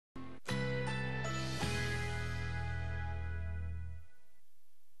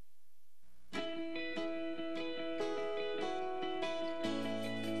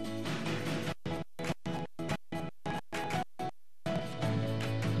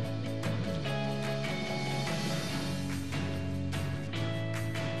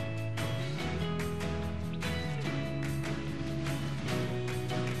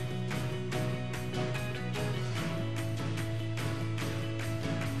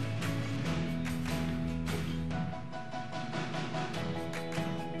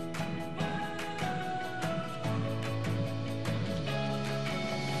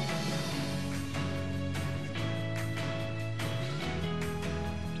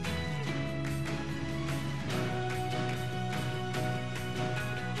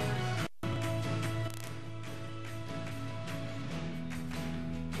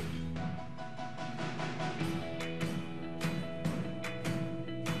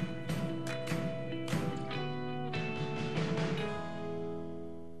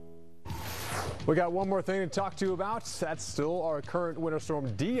We got one more thing to talk to you about. That's still our current winter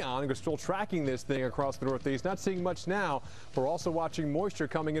storm Dion. We're still tracking this thing across the Northeast. Not seeing much now. We're also watching moisture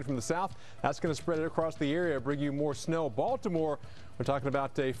coming in from the south. That's going to spread it across the area, bring you more snow. Baltimore, we're talking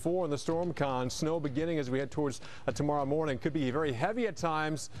about day 4 in the storm con. Snow beginning as we head towards tomorrow morning. Could be very heavy at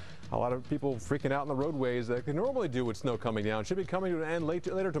times. A lot of people freaking out on the roadways that they normally do with snow coming down. Should be coming to an end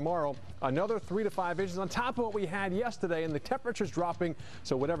later tomorrow. Another 3 to 5 inches on top of what we had yesterday, and the temperature's dropping.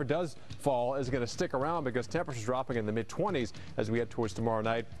 So whatever does fall is going to stick around because temperatures dropping in the mid-20s as we head towards tomorrow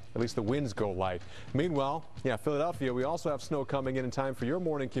night. At least the winds go light. Meanwhile, Philadelphia, we also have snow coming in time for your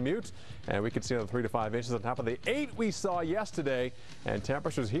morning commute, and we could see another 3 to 5 inches on top of the 8 we saw yesterday, and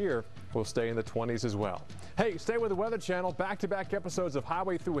temperatures here will stay in the 20s as well. Hey, stay with the Weather Channel. Back-to-back episodes of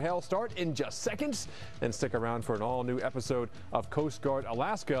Highway Through Hell start in just seconds. Then stick around for an all-new episode of Coast Guard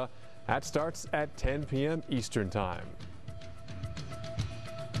Alaska. That starts at 10 p.m. Eastern Time.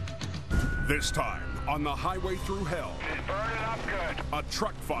 This time on the Highway Through Hell. It's burning up good. A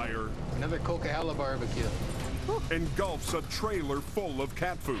truck fire Another Coca-Cola barbecue engulfs a trailer full of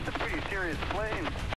cat food. It's a pretty serious flame.